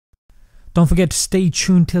Don't forget to stay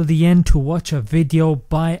tuned till the end to watch a video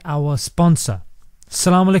by our sponsor.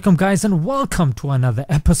 Assalamu alaikum guys, and welcome to another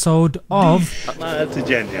episode of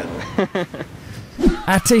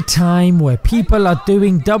At a time where people are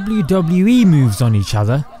doing WWE moves on each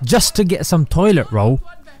other just to get some toilet roll,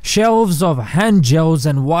 shelves of hand gels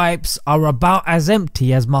and wipes are about as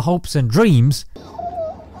empty as my hopes and dreams.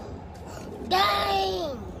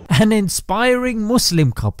 An inspiring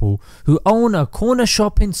Muslim couple who own a corner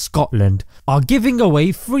shop in Scotland are giving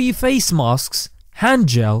away free face masks, hand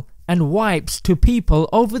gel and wipes to people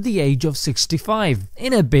over the age of 65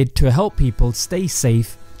 in a bid to help people stay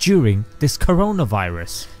safe during this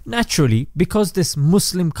coronavirus. Naturally, because this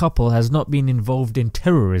Muslim couple has not been involved in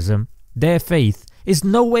terrorism, their faith is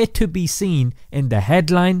nowhere to be seen in the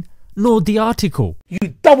headline nor the article. You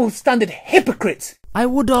double-standard hypocrites! I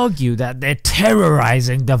would argue that they're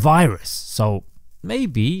terrorizing the virus, so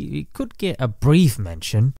maybe it could get a brief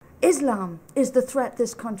mention. Islam is the threat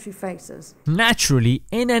this country faces. Naturally,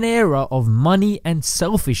 in an era of money and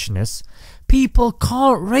selfishness, people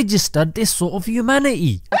can't register this sort of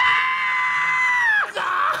humanity.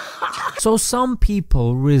 So some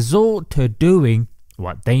people resort to doing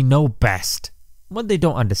what they know best when they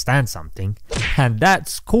don't understand something, and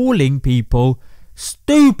that's calling people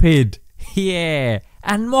stupid. Yeah,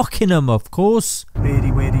 and mocking them, of course.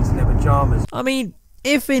 Beardy weirdies in their pajamas. I mean,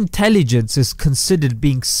 if intelligence is considered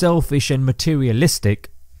being selfish and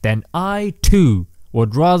materialistic, then I too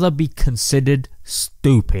would rather be considered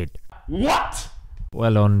stupid. What?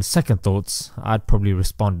 Well, on second thoughts, I'd probably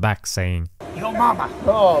respond back saying, Your mama.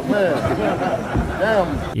 Oh man.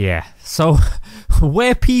 Damn. Yeah, so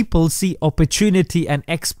where people see opportunity and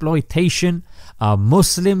exploitation, a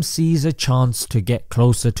Muslim sees a chance to get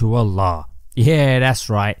closer to Allah. Yeah, that's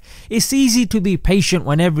right. It's easy to be patient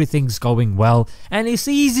when everything's going well, and it's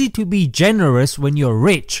easy to be generous when you're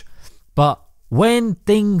rich. But when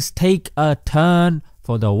things take a turn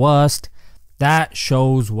for the worst, that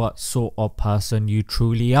shows what sort of person you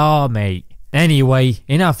truly are, mate. Anyway,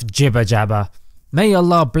 enough jibber jabber. May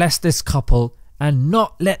Allah bless this couple and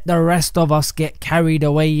not let the rest of us get carried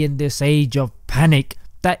away in this age of panic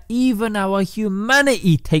that even our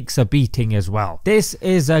humanity takes a beating as well. This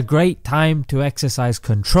is a great time to exercise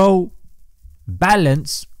control,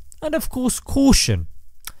 balance and of course caution.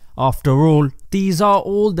 After all, these are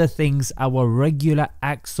all the things our regular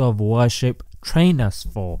acts of worship train us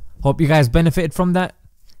for. Hope you guys benefited from that.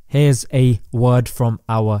 Here's a word from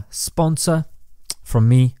our sponsor. From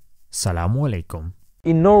me, Assalamu alaikum.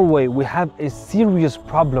 In Norway, we have a serious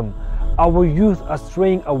problem. Our youth are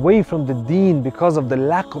straying away from the deen because of the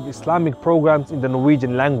lack of Islamic programs in the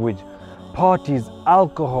Norwegian language. Parties,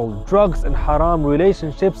 alcohol, drugs and haram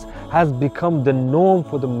relationships has become the norm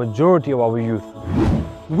for the majority of our youth.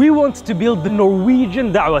 We want to build the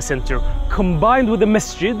Norwegian Dawah Center combined with a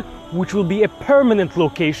masjid, which will be a permanent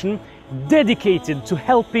location dedicated to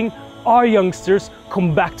helping our youngsters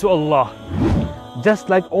come back to Allah. Just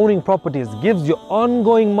like owning properties gives you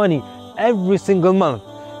ongoing money every single month,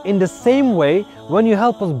 in the same way, when you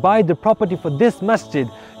help us buy the property for this masjid,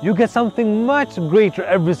 you get something much greater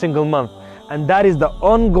every single month, and that is the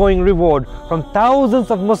ongoing reward from thousands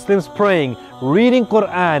of Muslims praying, reading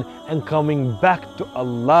Qur'an and coming back to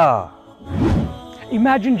Allah.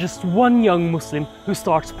 Imagine just one young Muslim who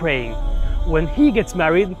starts praying. When he gets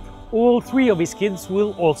married, all 3 of his kids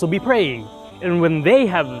will also be praying. And when they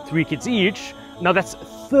have 3 kids each, now that's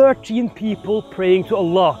 13 people praying to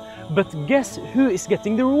Allah. But guess who is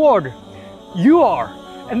getting the reward? You are!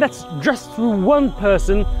 And that's just through one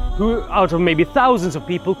person who, out of maybe thousands of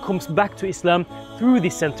people, comes back to Islam through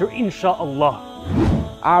this center,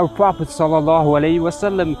 inshallah. Our Prophet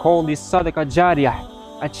ﷺ called this Sadaqah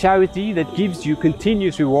Jariyah, a charity that gives you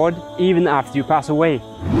continuous reward even after you pass away.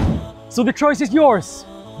 So the choice is yours.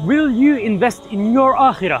 Will you invest in your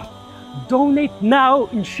akhirah? Donate now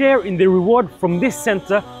and share in the reward from this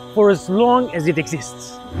center for as long as it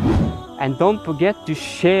exists. And don't forget to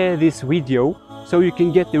share this video so you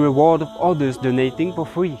can get the reward of others donating for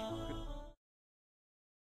free.